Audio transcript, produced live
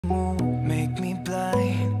move make me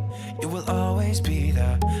blind. You will always be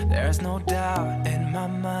there. There's no doubt in my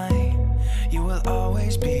mind. You will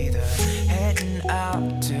always be there. Heading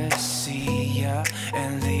out to see ya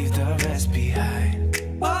and leave the rest behind.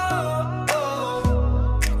 Oh,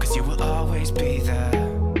 oh, 'cause you will always be there.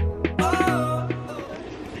 Oh, oh.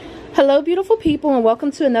 Hello beautiful people, and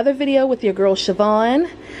welcome to another video with your girl Shyvonne.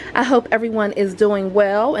 I hope everyone is doing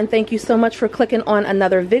well, and thank you so much for clicking on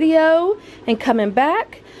another video and coming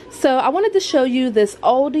back. So I wanted to show you this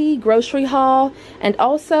Aldi grocery haul, and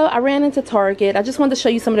also I ran into Target. I just wanted to show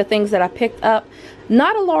you some of the things that I picked up.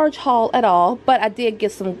 Not a large haul at all, but I did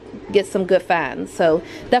get some good finds. So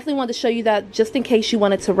definitely wanted to show you that just in case you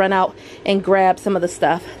wanted to run out and grab some of the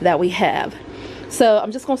stuff that we have. So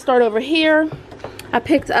I'm just going to start over here. I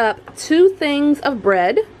picked up 2 things of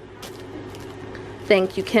bread.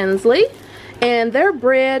 Thank you, Kinsley. And their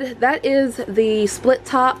bread, that is the split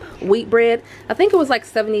top wheat bread. I think it was like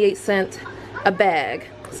 78 cents a bag.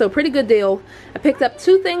 So pretty good deal. I picked up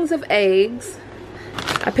 2 things of eggs.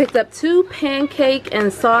 I picked up 2 pancake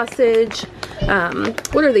and sausage.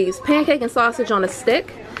 What are these? Pancake and sausage on a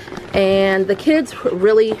stick. And the kids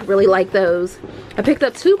really like those. I picked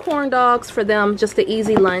up 2 corn dogs for them, just an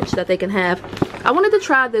easy lunch that they can have. I wanted to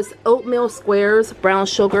try this oatmeal squares brown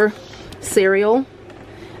sugar cereal.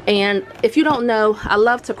 And if you don't know, I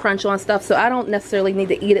love to crunch on stuff, so I don't necessarily need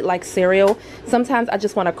to eat it like cereal. Sometimes I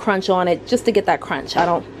just want to crunch on it just to get that crunch. I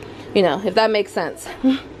don't, you know, if that makes sense.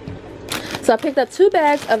 So I picked up 2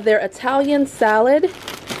 bags of their Italian salad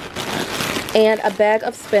and a bag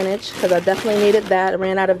of spinach because I definitely needed that. I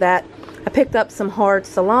ran out of that. I picked up some hard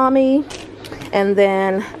salami, and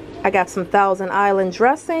then I got some Thousand Island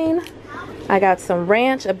dressing. I got some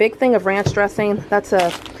ranch, a big thing of ranch dressing. That's a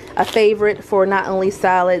favorite for not only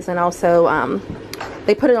salads, and also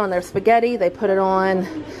they put it on their spaghetti. They put it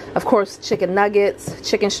on, of course, chicken nuggets,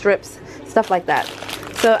 chicken strips, stuff like that.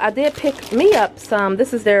 So I did pick me up some.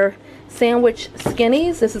 This is their sandwich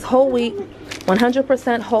skinnies. This is whole wheat,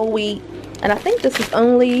 100% whole wheat, and I think this is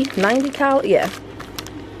only 90 calories. Yeah,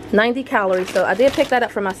 90 calories. So I did pick that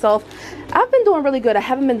up for myself. I've been doing really good. I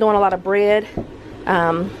haven't been doing a lot of bread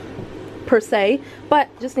per se, but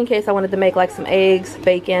just in case I wanted to make like some eggs,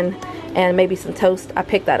 bacon, and maybe some toast, I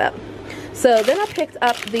picked that up. So then I picked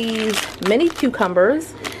up these mini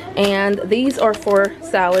cucumbers, and these are for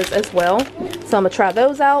salads as well, so I'm gonna try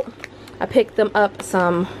those out. I picked them up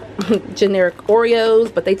some generic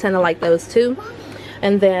Oreos, but they tend to like those too.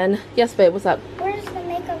 And then, yes babe, what's up? Where's the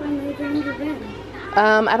makeup remover in the room?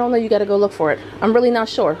 I don't know, you gotta go look for it. I'm really not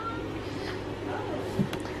sure.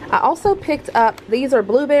 I also picked up, these are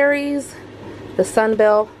blueberries, the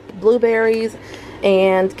Sunbelt blueberries,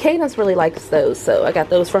 and Cadence really likes those, so I got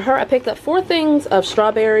those for her. I picked up 4 things of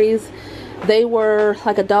strawberries. They were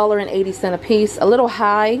like $1.80 a piece, a little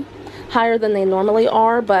higher than they normally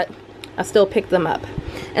are, but I still picked them up.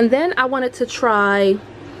 And then I wanted to try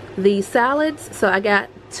the salads, so I got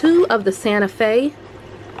 2 of the Santa Fe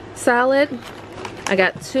salad. I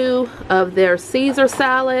got 2 of their Caesar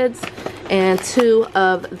salads and 2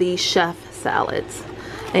 of the chef salads,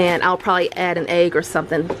 and I'll probably add an egg or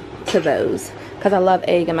something to those because I love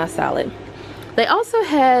egg in my salad. They also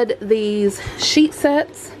had these sheet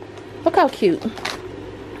sets. Look how cute.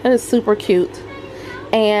 That is super cute.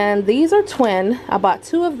 And these are twin. I bought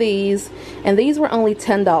 2 of these, and these were only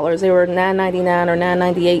 $10. They were $9.99 or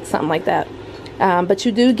 $9.98, something like that. But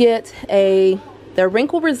you do get they're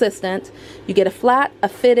wrinkle resistant. You get a flat, a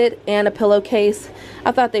fitted, and a pillowcase.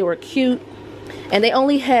 I thought they were cute. And they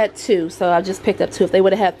only had 2, so I just picked up 2. If they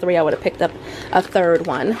would have had 3, I would have picked up a 3rd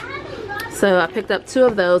one. So I picked up 2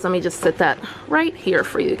 of those. Let me just sit that right here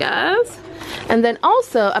for you guys. And then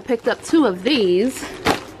also I picked up 2 of these.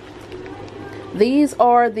 These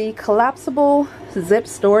are the collapsible zip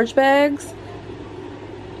storage bags.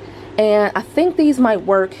 And I think these might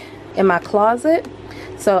work in my closet.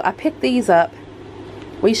 So I picked these up.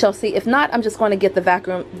 We shall see. If not, I'm just going to get the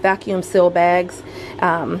vacuum seal bags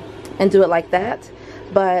and do it like that.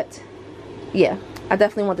 But yeah, I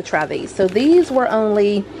definitely want to try these. So these were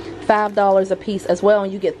only $5 a piece as well,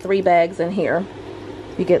 and you get 3 bags in here.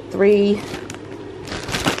 You get 3.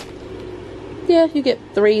 Yeah, you get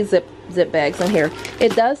 3 zip bags in here.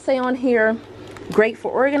 It does say on here, great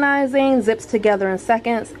for organizing, zips together in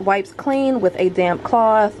seconds, wipes clean with a damp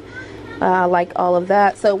cloth. I like all of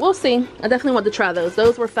that, so we'll see. I definitely want to try those.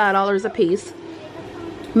 Those were $5 a piece.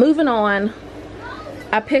 Moving on,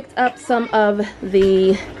 I picked up some of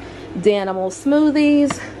the Enamel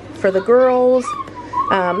smoothies for the girls.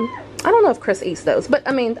 I don't know if Chris eats those, but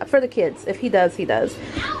I mean, for the kids, if he does, he does.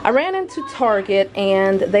 I ran into Target,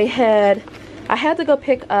 and they had, I had to go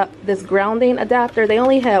pick up this grounding adapter. They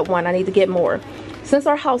only had one. I need to get more. Since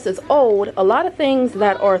our house is old, a lot of things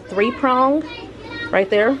that are 3-pronged, right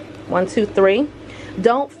there, 1, 2, 3,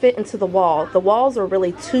 don't fit into the wall. The walls are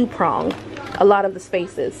really 2-pronged, a lot of the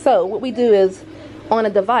spaces. So what we do is, on a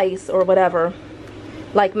device or whatever,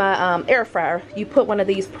 like my air fryer, you put one of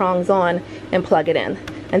these prongs on and plug it in,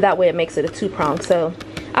 and that way it makes it a 2-prong. So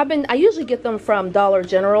I usually get them from Dollar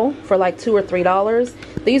General for like $2 or $3.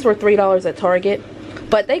 These were $3 at Target,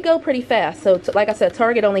 but they go pretty fast. So like I said,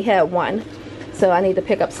 Target only had one, so I need to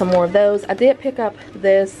pick up some more of those. I did pick up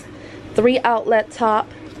this 3-outlet top,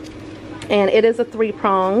 and it is a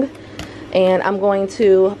 3-prong, and I'm going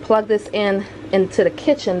to plug this into the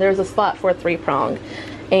kitchen. There's a spot for a 3-prong,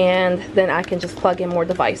 and then I can just plug in more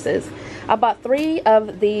devices. I bought 3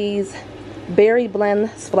 of these berry blend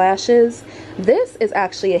splashes. This is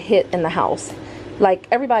actually a hit in the house. Like,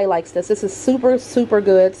 everybody likes this. This is super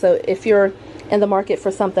good. So if you're in the market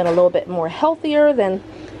for something a little bit more healthier, then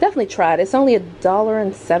definitely try it. It's only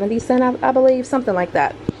 $1.70, I believe, something like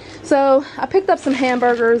that. So I picked up some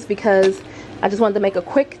hamburgers because I just wanted to make a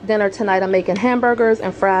quick dinner tonight. I'm making hamburgers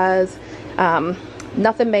and fries,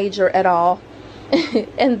 nothing major at all.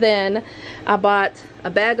 And then I bought a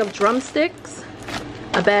bag of drumsticks,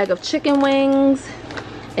 a bag of chicken wings,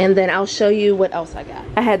 and then I'll show you what else I got.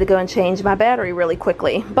 I had to go and change my battery really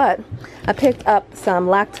quickly, but I picked up some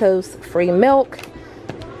lactose-free milk.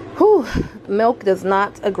 Whew, milk does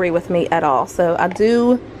not agree with me at all. So I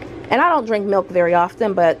do, and I don't drink milk very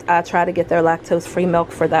often, but I try to get their lactose-free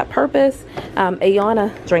milk for that purpose.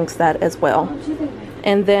 Ayana drinks that as well.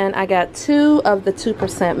 And then I got 2 of the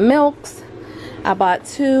 2% milks. I bought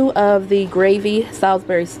 2 of the gravy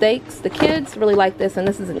Salisbury steaks. The kids really like this, and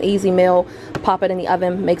this is an easy meal. Pop it in the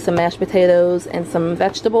oven, make some mashed potatoes and some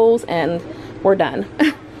vegetables, and we're done.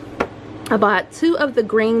 I bought 2 of the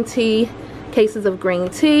green tea, cases of green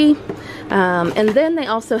tea. And then they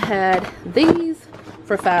also had these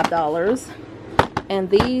for $5. And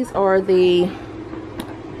these are the,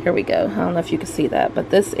 here we go. I don't know if you can see that, but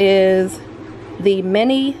this is the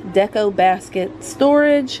mini deco basket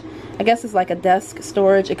storage. I guess it's like a desk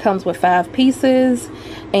storage. It comes with 5 pieces,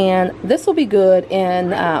 and this will be good in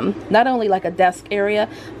not only like a desk area,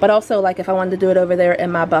 but also like if I wanted to do it over there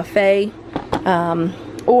in my buffet,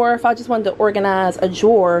 or if I just wanted to organize a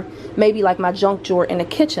drawer, maybe like my junk drawer in the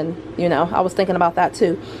kitchen. You know, I was thinking about that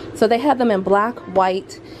too. So they had them in black,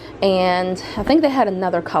 white, and I think they had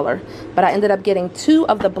another color, but I ended up getting 2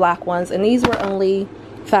 of the black ones, and these were only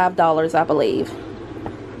 $5, I believe.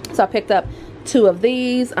 So I picked up 2 of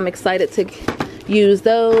these. I'm excited to use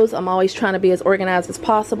those. I'm always trying to be as organized as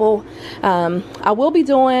possible. I will be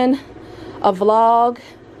doing a vlog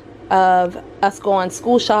of us going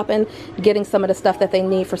school shopping, getting some of the stuff that they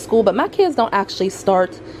need for school, but my kids don't actually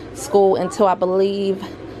start school until I believe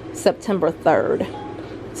September 3rd.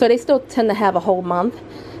 So they still tend to have a whole month.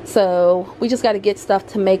 So we just got to get stuff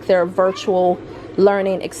to make their virtual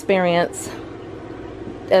learning experience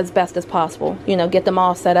as best as possible. You know, get them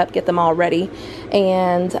all set up, get them all ready.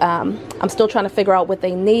 And I'm still trying to figure out what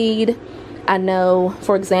they need. I know,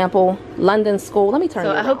 for example, London School, let me turn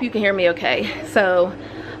you around. I hope you can hear me okay. So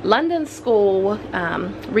London School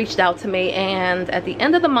reached out to me, and at the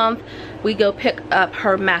end of the month we go pick up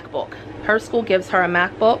her MacBook. Her school gives her a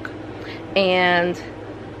MacBook, and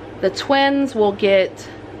the twins will get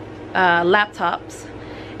laptops.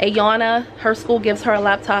 Ayana, her school gives her a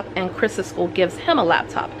laptop, and Chris's school gives him a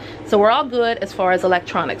laptop. So we're all good as far as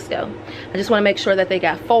electronics go. I just want to make sure that they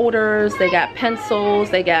got folders, they got pencils,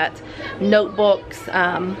 they got notebooks.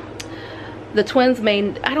 The twins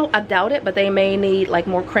may, I doubt it, but they may need like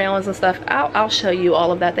more crayons and stuff. I'll show you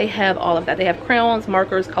all of that. They have all of that. They have crayons,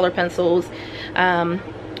 markers, color pencils. I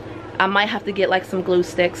might have to get like some glue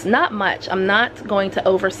sticks. Not much. I'm not going to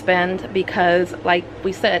overspend because, like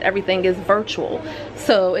we said, everything is virtual.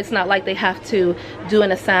 So it's not like they have to do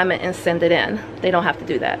an assignment and send it in. They don't have to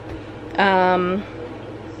do that. I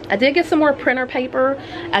did get some more printer paper.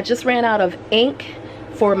 I just ran out of ink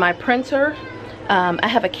for my printer. I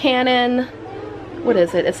have a Canon, what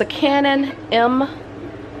is it? It's a Canon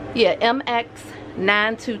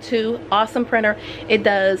MX922, awesome printer. It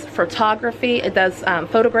does photography, it does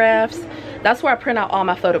photographs. That's where I print out all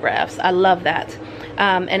my photographs. I love that.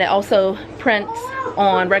 And it also prints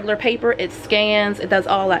on regular paper. It scans, it does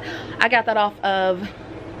all that. I got that off of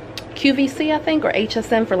QVC, I think, or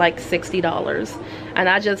HSN for like $60.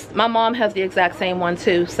 And my mom has the exact same one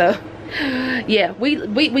too. So yeah,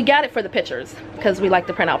 we got it for the pictures because we like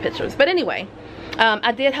to print out pictures. But anyway,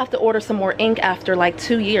 I did have to order some more ink after like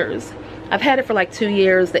 2 years. I've had it for like 2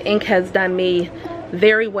 years. The ink has done me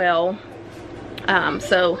very well.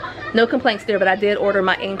 So no complaints there, but I did order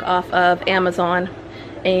my ink off of Amazon,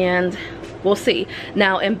 and we'll see.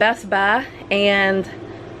 Now in Best Buy and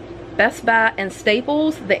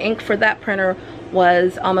Staples, the ink for that printer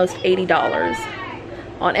was almost $80.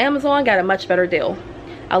 On Amazon, got a much better deal.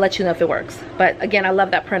 I'll let you know if it works. But again, I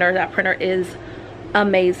love that printer. That printer is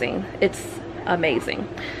amazing. It's amazing.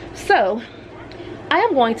 So I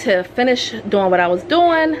am going to finish doing what I was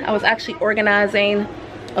doing. I was actually organizing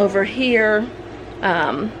over here,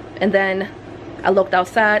 and then I looked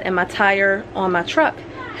outside and my tire on my truck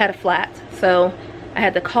had a flat. So I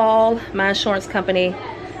had to call my insurance company.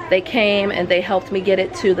 They came and they helped me get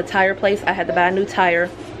it to the tire place. I had to buy a new tire.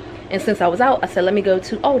 And since I was out, I said, let me go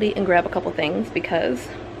to Aldi and grab a couple things because,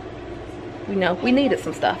 you know, we needed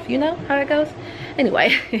some stuff. You know how it goes?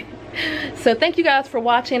 Anyway, so thank you guys for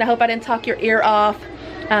watching. I hope I didn't talk your ear off.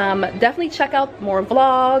 Definitely check out more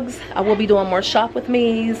vlogs. I will be doing more shop with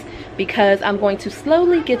me's because I'm going to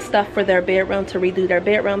slowly get stuff for their bedroom, to redo their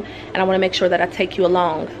bedroom. And I want to make sure that I take you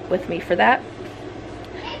along with me for that.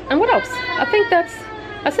 And what else? I think that's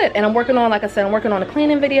it. And I'm working on, like I said, I'm working on a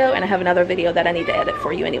cleaning video, and I have another video that I need to edit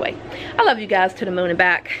for you anyway. I love you guys to the moon and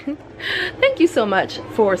back. Thank you so much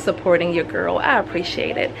for supporting your girl. I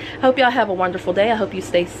appreciate it. I hope y'all have a wonderful day. I hope you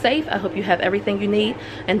stay safe. I hope you have everything you need.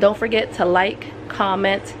 And don't forget to like,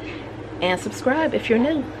 comment, and subscribe if you're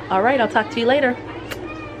new. All right, I'll talk to you later.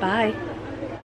 Bye.